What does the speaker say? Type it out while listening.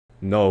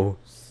No.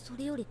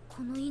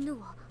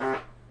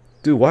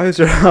 Dude, why is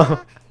there?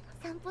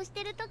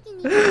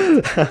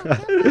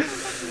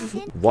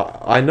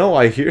 What? I know.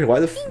 I hear. Why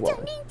the?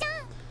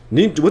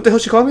 What the hell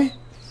she called me?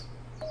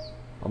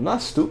 I'm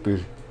not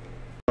stupid.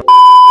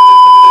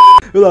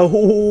 Like,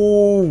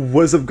 oh,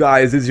 what's up,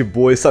 guys? It's your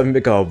boy. It's time to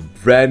make a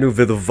brand new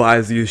video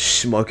vibes. You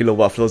schmuck, you know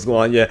what flows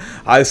going on? Yeah,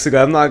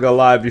 I'm not gonna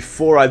lie.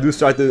 Before I do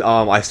start the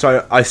I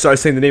start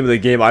saying the name of the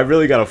game. I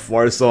really got a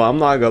fart, so I'm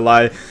not gonna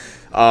lie.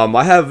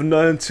 I have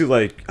nothing to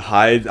like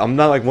hide. I'm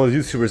not like one of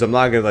those YouTubers. I'm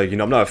not gonna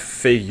I'm not a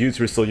fake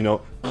YouTuber.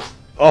 So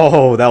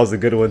oh, that was a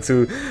good one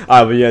too.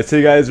 But yeah,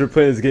 today guys, we're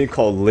playing this game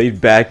called Laid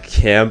Back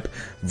Camp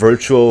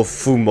Virtual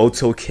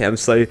Fumoto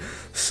Campsite.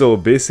 So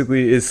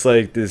basically, it's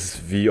like this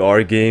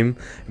VR game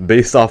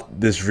based off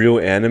this real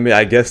anime.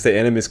 I guess the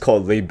anime is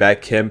called Laid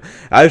Back Camp.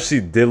 I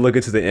actually did look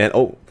into the end.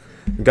 Oh,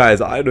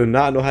 guys, I do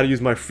not know how to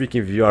use my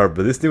freaking VR,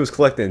 but this thing was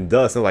collecting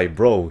dust. I'm like,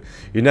 bro,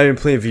 you're not even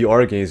playing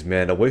VR games,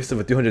 man. A waste of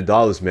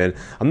 $300, man.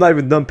 I'm not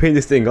even done paying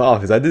this thing off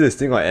because I did this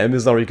thing on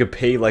Amazon where you could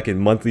pay like in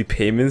monthly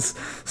payments.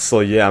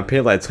 So yeah, I'm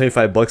paying like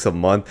 25 bucks a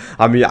month.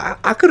 I mean,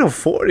 I could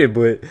afford it,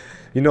 but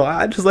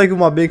I just like when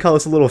my bank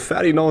account's a little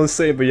fat, you know what I'm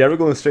saying? But yeah, we're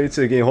going straight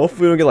to the game.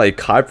 Hopefully we don't get like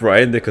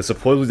copyrighted because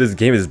supposedly this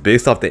game is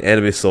based off the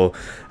anime, so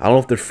I don't know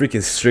if they're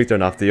freaking strict or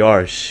not. If they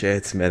are,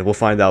 shit, man, we'll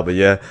find out. But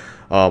yeah,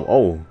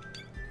 oh,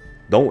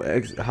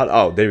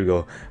 there we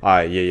go.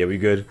 Alright, yeah, we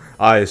good.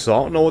 Alright, so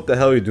I don't know what the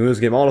hell you're doing in this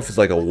game. I don't know if it's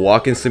like a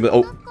walking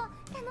simulator. Oh,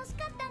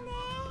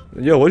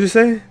 yo, what'd you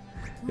say?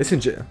 It's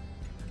in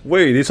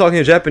wait, they're talking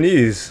in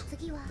Japanese.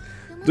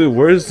 Dude,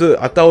 where's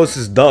I thought it was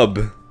his dub.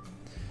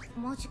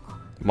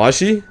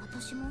 Mashi?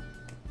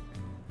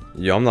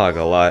 Yo, I'm not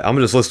gonna lie. I'm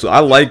just listening. I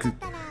like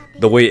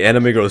the way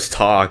anime girls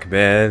talk,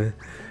 man.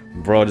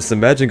 Bro, just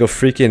imagine a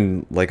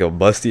freaking like a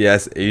busty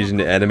ass Asian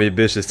anime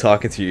bitch just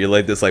talking to your ear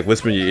like this, like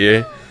whispering in your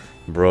ear.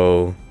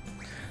 Bro,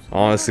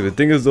 honestly, the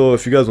thing is though,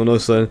 if you guys want to know,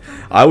 son,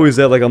 I always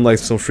act like I'm like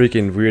some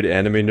freaking weird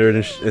anime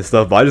nerd and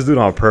stuff, but I just do it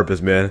on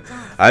purpose, man.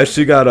 I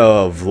actually got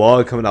a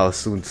vlog coming out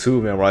soon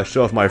too, man, where I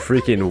show off my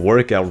freaking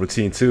workout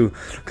routine too,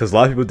 because a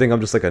lot of people think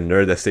I'm just like a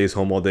nerd that stays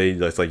home all day,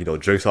 that's like,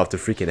 jerks off to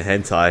freaking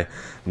hentai.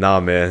 Nah,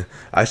 man,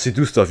 I actually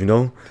do stuff,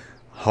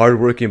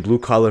 hardworking, blue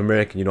collar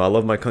American, I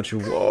love my country.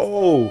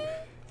 Whoa,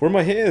 where are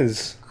my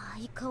hands?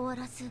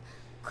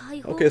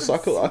 Okay, so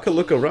I could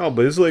look around,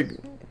 but it's like,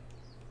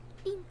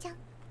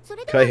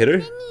 can I hit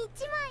her?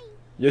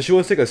 Yeah, she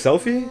wants to take a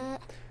selfie?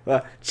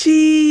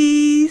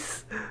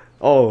 Cheese!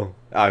 Oh,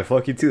 alright,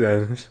 fuck you too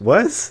then.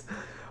 What?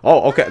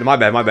 Oh, okay, my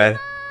bad.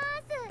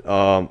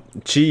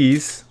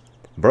 Cheese.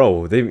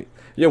 Bro,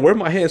 yeah, where are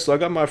my hands? So I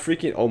got my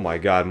freaking, oh my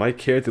god, my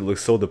character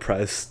looks so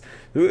depressed.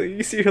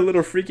 You see her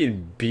little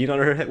freaking bean on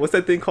her head? What's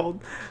that thing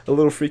called? A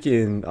little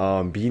freaking,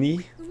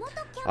 beanie?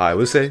 Alright,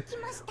 we'll say,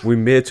 we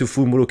made it to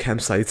Fumoto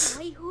campsites.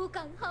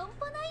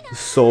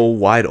 So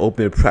wide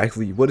open,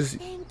 practically, what is...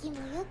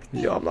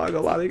 Yo, I'm not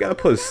gonna lie, they gotta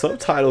put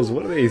subtitles.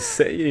 What are they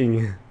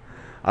saying?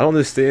 I don't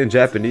understand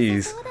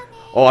Japanese.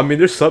 Oh, I mean,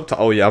 there's subtitles.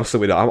 Oh yeah, I'm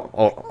still with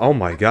oh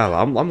my god,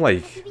 I'm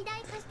like,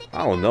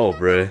 I don't know,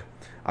 bruh.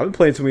 I've been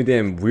playing too many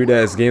damn weird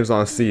ass games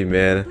on Steam,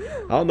 man.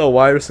 I don't know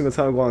why every single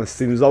time I go on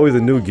Steam, there's always a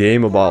new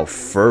game about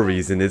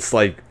furries, and it's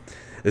like,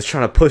 it's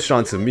trying to push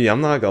onto me. I'm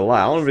not gonna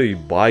lie, I don't really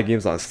buy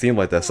games on Steam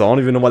like that, so I don't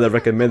even know why they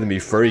recommended me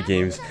furry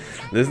games.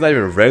 There's not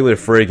even regular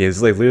furry games.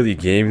 It's like literally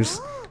games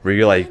where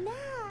you're like,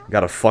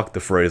 gotta fuck the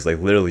phrase, like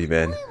literally,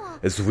 man.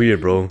 It's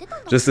weird, bro.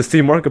 Just the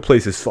Steam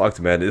Marketplace is fucked,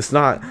 man. It's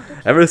not,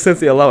 ever since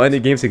they allow any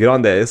games to get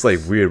on that, it's like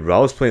weird, bro. I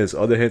was playing this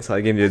other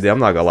hentai game the other day. I'm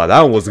not gonna lie,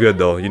 that one was good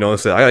though. You know what I'm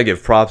saying? I gotta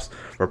give props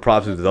where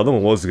props is. The other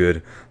one was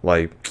good.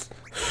 Like,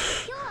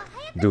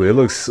 dude, it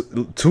looks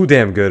too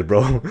damn good,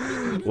 bro.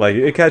 Like,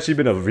 it could actually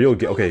been a real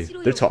game. Okay,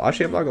 they're talking.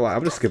 Actually, I'm not gonna lie,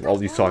 I'm just skip all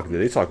these talking.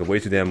 They talking way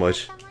too damn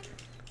much.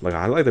 Like,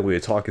 I like the way they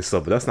talk and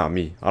stuff, but that's not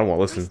me. I don't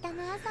want to listen.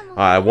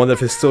 I wonder if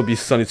it'll still be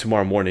sunny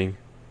tomorrow morning.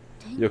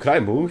 Yo, can I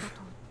move?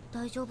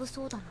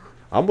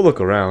 I'm gonna look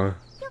around.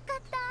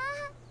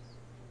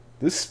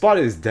 This spot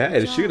is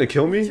dead. Is she gonna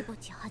kill me?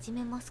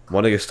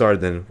 Wanna get started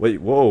then. Wait,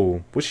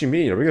 whoa. What's she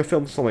mean? Are we gonna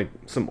film some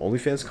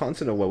OnlyFans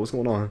content or what? What's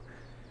going on?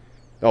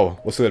 Oh,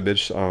 what's good,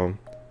 bitch?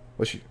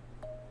 What's she?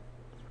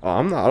 Oh,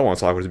 I don't want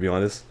to talk to her, to be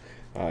honest.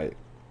 Alright.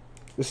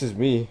 This is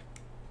me.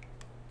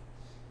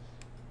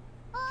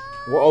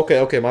 Well,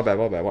 okay, my bad.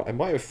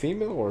 Am I a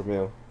female or a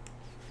male?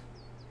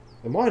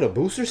 Am I in a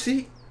booster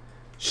seat?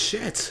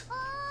 Shit.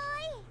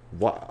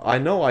 What? I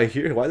know, I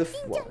hear. Why the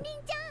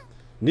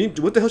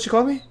what the hell she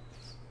called me?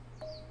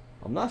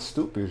 I'm not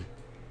stupid.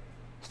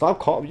 Stop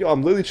calling. Yo,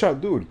 I'm literally trying,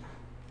 dude.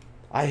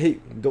 I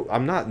hate.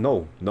 I'm not.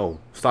 No.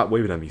 Stop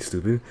waving at me,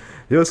 stupid. You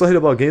know what's so hate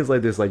about games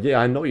like this? Like, yeah,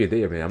 I know you're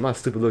there, man. I'm not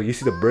stupid. Look, you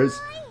see the birds?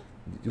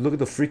 You look at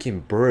the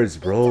freaking birds,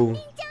 bro.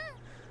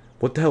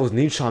 What the hell does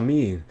Ninchan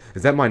mean?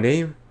 Is that my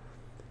name?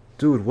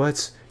 Dude,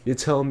 what? You're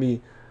telling me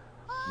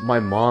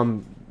my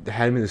mom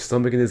had me in the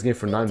stomach in this game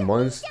for 9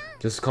 months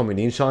just to call me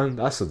Ninchan?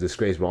 That's a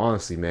disgrace, bro.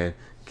 Honestly, man,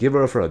 give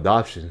her up for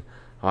adoption.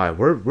 All right,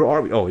 where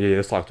are we? Oh yeah,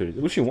 let's talk to her.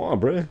 What she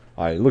want, bro?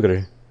 All right, look at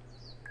her.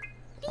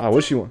 All right,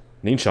 what she want?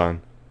 Ninchan.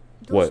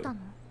 What?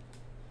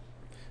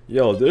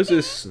 Yo, there's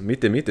this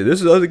Mite. This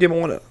is the other game I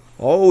wanna.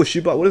 Oh,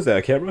 she bought. What is that?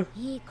 A camera?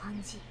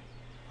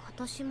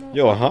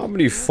 Yo, how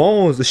many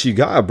phones does she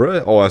got,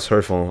 bruh? Oh, that's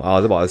her phone. I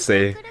was about to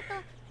say.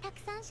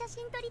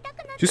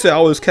 She said I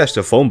always catch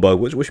the phone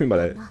bug. What you mean by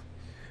that?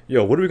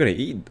 Yo, what are we gonna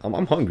eat?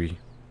 I'm hungry.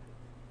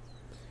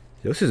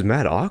 Yo, this is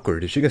mad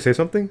awkward. Is she gonna say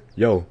something?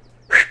 Yo.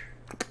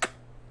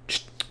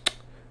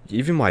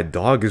 Even my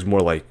dog is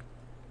more like.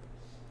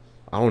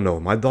 I don't know.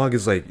 My dog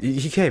is like.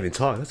 He can't even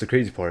talk. That's the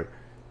crazy part.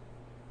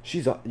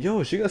 She's.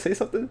 Yo, is she gonna say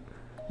something?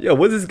 Yo,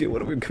 what is this?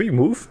 Can we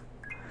move?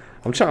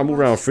 I'm trying to move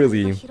around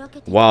freely.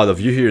 Wow, the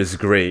view here is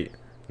great.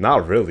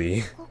 Not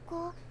really.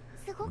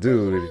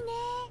 Dude,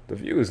 the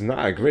view is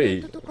not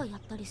great.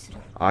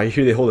 I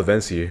hear they hold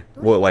events here.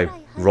 What, like,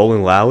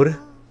 Rolling Loud?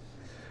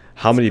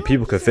 How many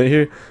people could fit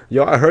here?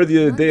 Yo, I heard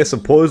the other day,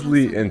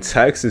 supposedly in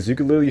Texas, you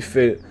could literally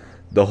fit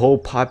the whole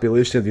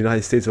population of the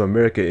United States of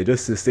America in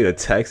just the state of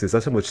Texas.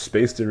 That's how much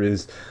space there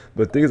is.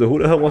 But things are, who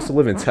the hell wants to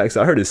live in Texas?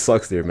 I heard it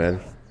sucks there, man.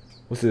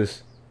 What's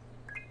this?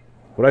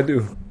 What'd I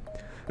do?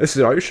 This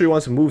is, are you sure you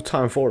want to move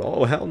time forward?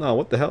 Oh, hell no.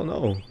 What the hell?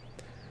 No.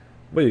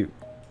 Wait.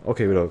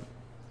 Okay, wait up.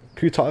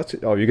 Can you talk to,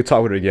 oh, you can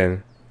talk with her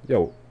again.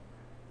 Yo.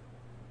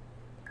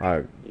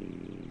 Alright.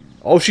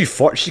 Oh, she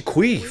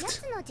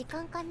queefed.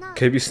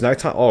 Can it be snack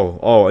time?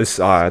 Oh,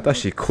 it's, I thought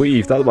she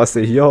queefed. I was about to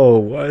say, yo,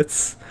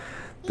 what?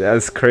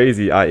 That's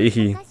crazy.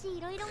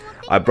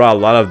 I brought a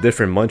lot of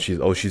different munchies.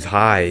 Oh, she's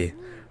high.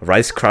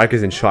 Rice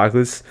crackers and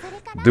chocolates.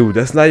 Dude,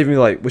 that's not even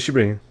like, what's she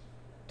bringing?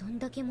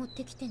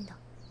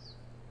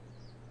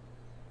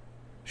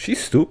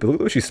 She's stupid. Look at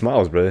the way she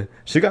smiles, bro.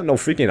 She got no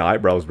freaking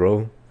eyebrows,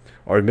 bro.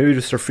 Or maybe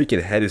just her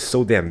freaking head is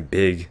so damn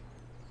big.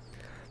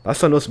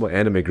 That's what I noticed about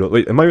anime girl.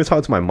 Wait, am I even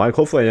talking to my mic?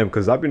 Hopefully I am,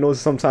 because I've been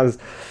noticing sometimes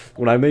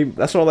when I make.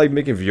 That's why I like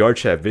making VR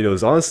chat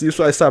videos. Honestly, that's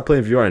why I started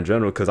playing VR in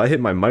general, because I hit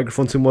my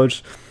microphone too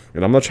much.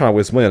 And I'm not trying to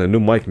waste money on a new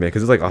mic, man,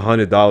 because it's like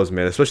 $100,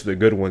 man, especially the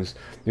good ones.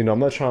 You know, I'm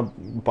not trying to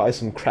buy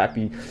some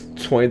crappy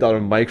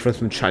 $20 mic from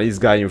some Chinese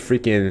guy in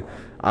freaking,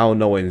 I don't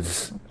know, in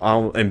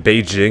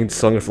Beijing,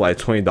 selling it for like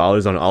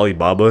 $20 on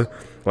Alibaba.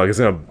 Like, it's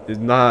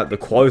not, the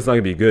quality's not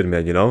gonna be good,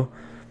 man, you know?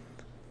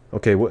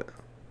 Okay, what?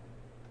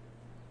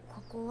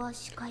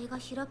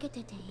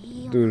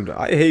 Dude,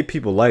 I hate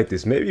people like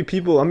this. Maybe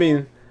people, I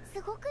mean,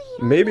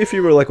 maybe if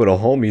you were like with a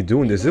homie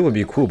doing this, it would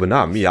be cool, but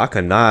not me. I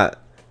cannot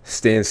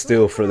stand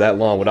still for that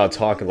long without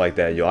talking like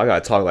that, yo. I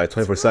gotta talk like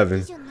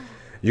 24/7.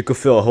 You could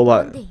feel a whole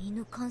lot.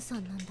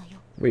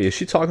 Wait, is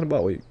she talking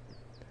about, wait.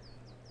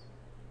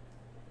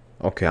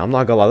 Okay, I'm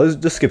not gonna lie. Let's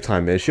just skip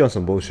time, man. She on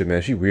some bullshit,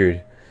 man. She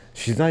weird.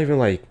 She's not even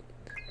like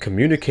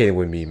communicating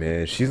with me,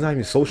 man. She's not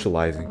even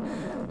socializing.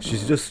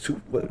 She's just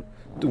too. What,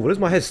 dude, what is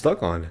my head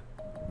stuck on?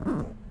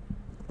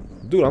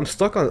 Dude, I'm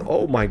stuck on.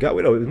 Oh my god,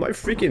 wait, is my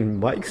freaking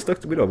mic stuck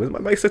to? Wait, is my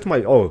mic stuck to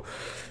my? Oh,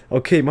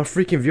 okay, my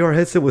freaking VR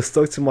headset was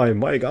stuck to my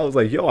mic. I was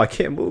like, yo, I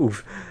can't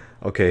move.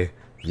 Okay,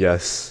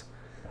 yes.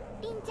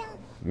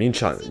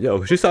 Min-chan, yo,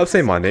 could you stop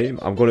saying my name?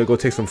 I'm gonna go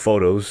take some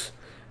photos.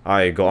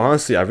 Alright, go.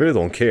 Honestly, I really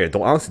don't care.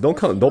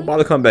 Don't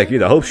bother coming back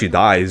either. I hope she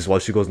dies while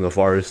she goes in the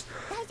forest.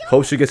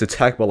 Hope she gets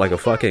attacked by like a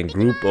fucking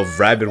group of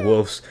rabid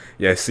wolves.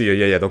 Yeah, see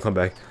ya. Yeah, don't come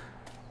back.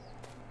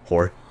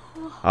 Whore.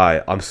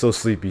 Alright, I'm so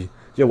sleepy.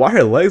 Yo, why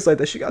her legs like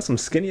that? She got some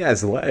skinny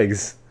ass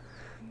legs.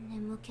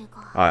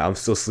 Alright, I'm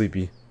still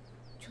sleepy.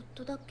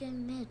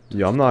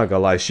 Yo, I'm not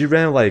gonna lie. She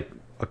ran like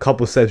a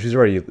couple steps.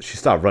 She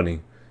stopped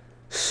running.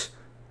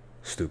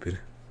 Stupid.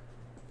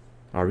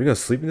 Are we gonna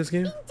sleep in this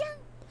game?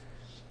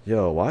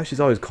 Yo, why she's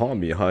always calling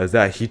me, huh? Is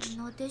that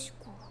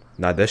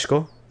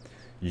Nadeshko?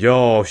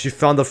 Yo, she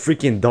found a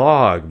freaking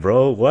dog,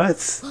 bro.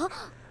 What?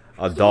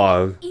 A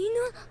dog.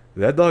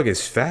 That dog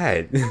is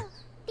fat.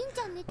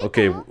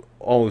 Okay.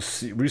 Oh,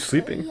 were you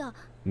sleeping?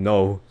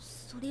 No.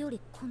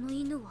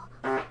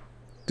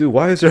 Dude,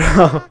 why is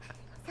there...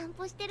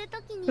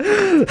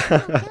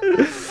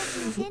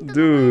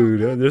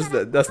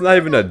 Dude, that's not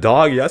even a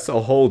dog. That's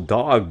a whole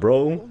dog,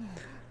 bro.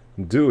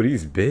 Dude,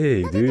 he's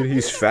big, dude.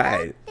 He's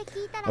fat.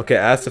 Okay,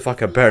 I asked if I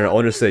could pet her. The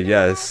owner said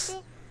yes.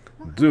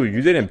 Dude,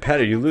 you didn't pet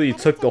her. You literally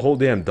took the whole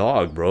damn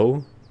dog,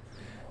 bro.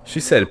 She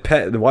said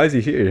pet. Why is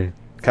he here?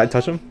 Can I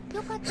touch him?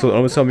 So the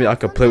owner told me I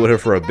could play with her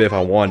for a bit if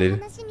I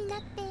wanted.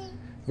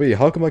 Wait,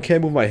 how come I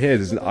can't move my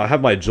hands? I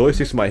have my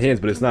joysticks in my hands,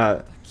 but it's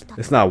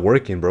not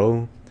working,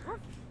 bro.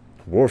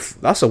 Wolf.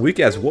 That's a weak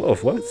ass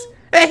wolf. What?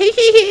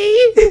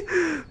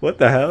 What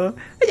the hell?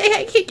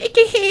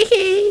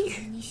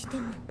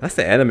 That's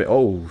the anime.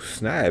 Oh,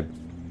 snap.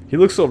 He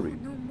looks so...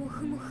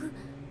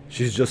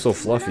 She's just so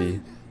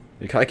fluffy.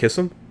 Can I kiss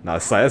him? Nah,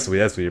 that's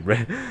weird, bro.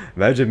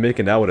 Imagine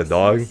making out with a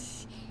dog.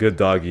 Good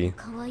doggy.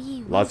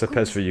 Lots of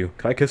pets for you.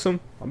 Can I kiss him?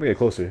 I'm gonna get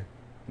closer.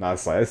 Nah,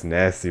 that's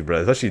nasty,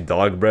 bro. Especially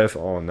dog breath.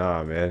 Oh,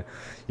 nah, man.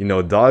 You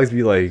know, dogs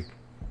be like...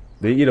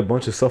 They eat a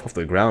bunch of stuff off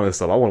the ground and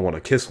stuff. I wouldn't want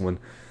to kiss one.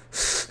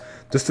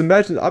 Just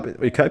imagine...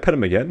 Wait, can I pet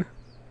him again?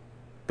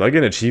 Do I get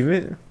an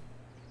achievement?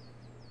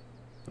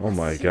 Oh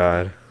my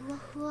god.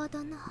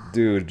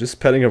 Dude, just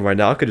petting him right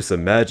now, I could just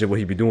imagine what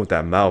he'd be doing with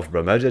that mouth,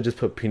 bro. Imagine I just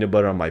put peanut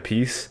butter on my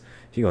piece.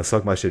 He gonna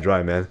suck my shit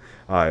dry, man.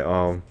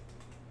 Alright,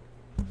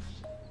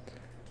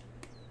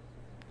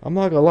 I'm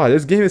not gonna lie,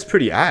 this game is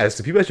pretty ass.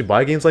 Do people actually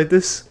buy games like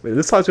this? Wait,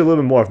 let's talk to you a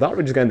little bit more. If not,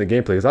 we're just getting the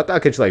gameplay. Because I thought I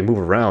could just, like, move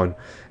around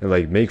and,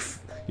 like, make,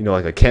 you know,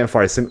 like a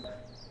campfire simulator.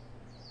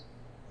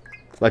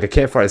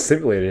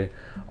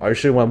 Are you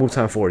sure you want to move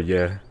time forward?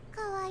 Yeah.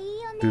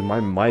 Dude,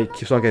 my mic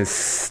keeps on getting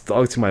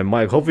stuck to my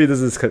mic. Hopefully, this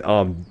doesn't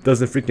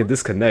freaking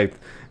disconnect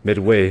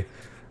midway.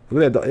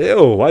 Look at that.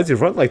 Ew, why does he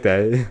run like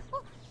that?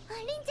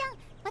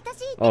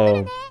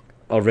 Oh,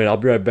 Rin, I'll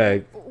be right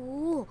back.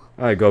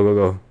 Alright,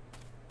 go.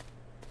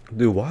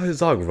 Dude, why does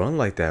dog run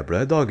like that, bro?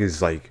 That dog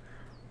is like,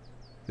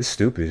 it's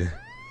stupid.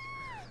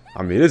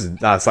 I mean, this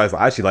is not science.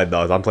 I actually like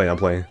dogs. I'm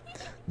playing.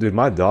 Dude,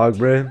 my dog,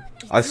 bro.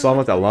 I saw him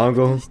not that long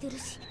ago.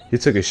 He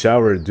took a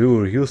shower,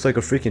 dude. He was like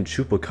a freaking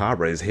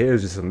chupacabra. His hair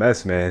is just a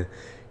mess, man.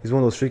 He's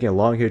one of those freaking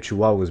long-haired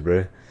chihuahuas,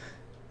 bro.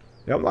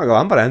 Yeah, I'm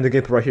about to end the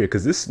game right here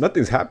because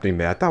nothing's happening,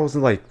 man. I thought it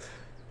wasn't like,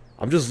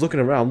 I'm just looking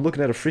around. I'm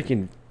looking at a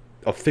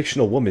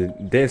fictional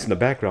woman dance in the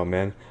background,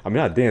 man. I mean,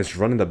 not dance,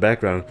 run in the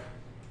background.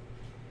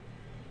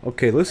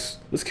 Okay, let's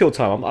kill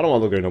time. I don't want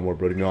to look at her no more,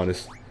 bro, to be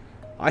honest.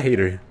 I hate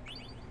her.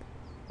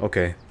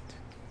 Okay.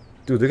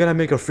 Dude, they're gonna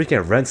make a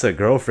freaking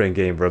Rent-A-Girlfriend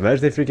game, bro.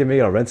 Imagine they freaking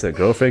make a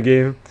Rent-A-Girlfriend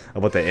game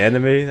about the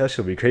anime. That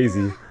should be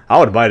crazy. I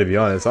would buy it, to be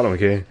honest. I don't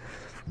care.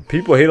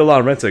 People hate a lot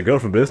of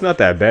Rent-A-Girlfriend, but it's not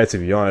that bad, to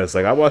be honest.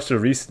 Like, I watched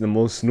the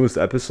most newest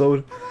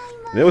episode,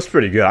 and it was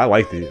pretty good. I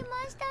liked it.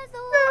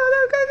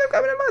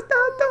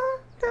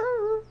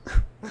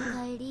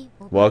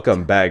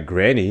 Welcome back,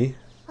 Granny.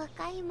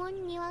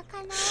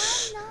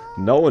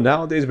 No,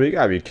 nowadays, but you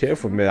gotta be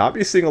careful, man. I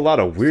be seeing a lot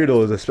of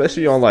weirdos,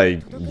 especially on like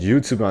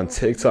YouTube, on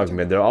TikTok,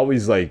 man. They're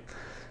always like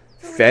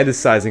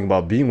fantasizing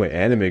about being with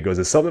anime girls.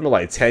 And some of them are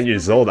like 10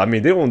 years old. I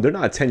mean, they're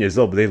not 10 years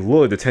old, but they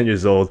look like 10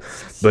 years old.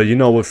 But you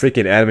know what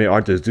freaking anime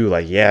artists do?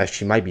 Like, yeah,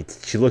 she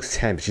looks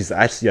 10, but she's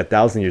actually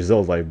 1,000 years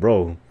old. Like,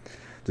 bro,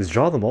 just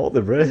draw them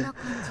older, bro. I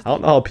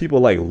don't know how people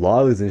like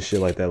lollies and shit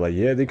like that. Like,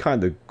 yeah, they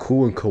kind of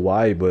cool and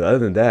kawaii, but other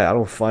than that, I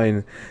don't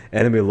find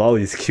anime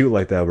lollies cute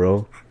like that,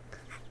 bro.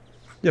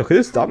 Yo,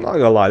 I'm not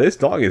gonna lie, this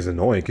dog is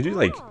annoying. Could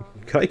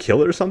I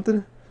kill it or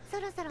something?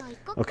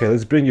 Okay,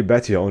 let's bring you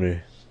back to your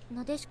owner.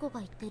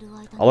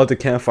 I'll let the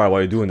campfire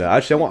while you're doing that.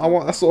 Actually,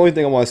 that's the only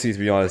thing I want to see, to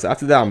be honest.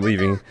 After that, I'm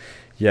leaving.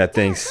 Yeah,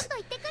 thanks.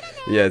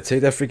 Yeah,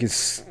 take that freaking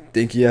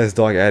stinky ass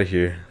dog out of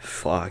here.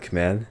 Fuck,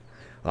 man.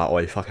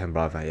 Oj, fucking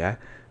brav, yeah?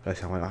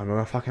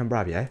 I'm fucking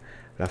brav, yeah?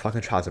 I'm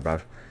fucking trouser,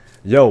 brav.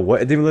 Yo,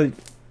 what? It didn't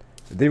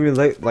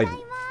really, like,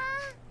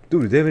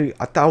 dude,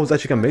 I thought I was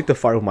actually gonna make the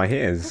fire with my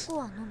hands.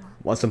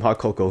 Want some hot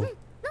cocoa?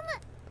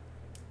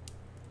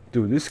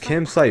 Dude, this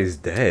campsite is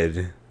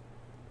dead.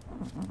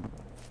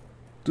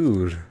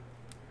 Dude,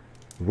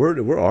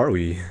 where are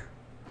we?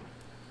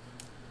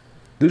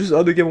 There's this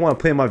other game I want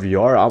to play in my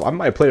VR. I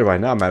might play it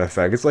right now. Matter of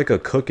fact, it's like a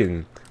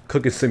cooking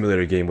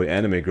simulator game with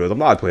anime girls. I'm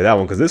not gonna play that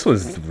one because this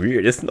one's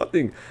weird. It's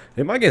nothing.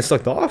 Am I getting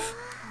sucked off?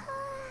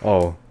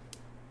 Oh.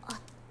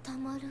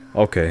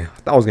 Okay, I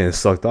thought I was getting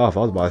sucked off.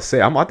 I was about to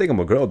say, I think I'm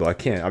a girl though. I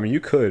can't. I mean, you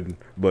could,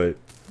 but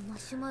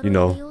you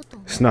know,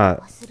 it's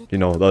not. You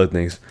know, the other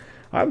things.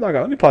 I'm not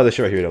gonna. Let me pause this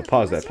shit right here though.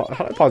 Pause that. How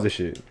do I pause this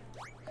shit?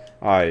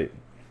 All right.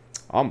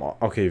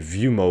 Okay.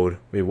 View mode.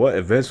 Wait, what?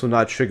 Events will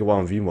not trigger while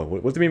in view mode.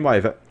 What do you mean by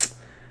event?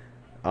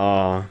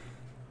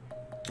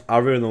 I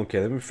really don't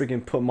care. Let me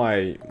freaking put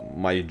my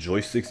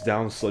joysticks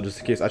down, so just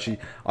in case. Actually,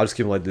 I'll just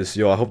keep it like this.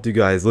 Yo, I hope you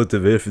guys liked the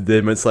video. If you did,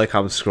 remember to like,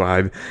 comment,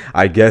 subscribe.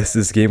 I guess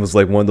this game was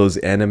like one of those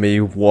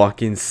anime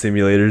walking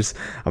simulators.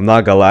 I'm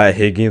not gonna lie, I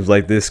hate games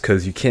like this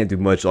because you can't do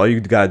much. All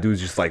you gotta do is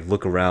just like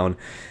look around.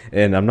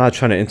 And I'm not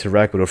trying to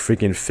interact with a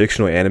freaking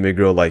fictional anime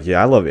girl. Like,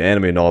 yeah, I love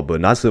anime and all,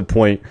 but not to the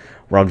point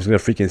where I'm just gonna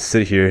freaking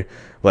sit here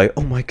like,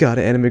 oh my god,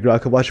 an anime girl, I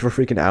could watch her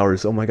for freaking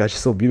hours. Oh my god,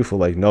 she's so beautiful.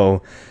 Like,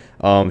 no.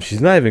 She's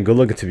not even good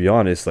looking, to be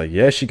honest. Like,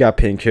 yeah, she got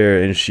pink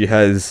hair and she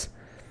has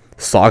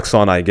socks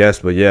on, I guess.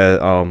 But yeah,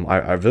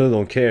 I really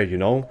don't care, you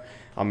know.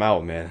 I'm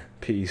out, man.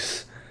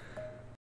 Peace.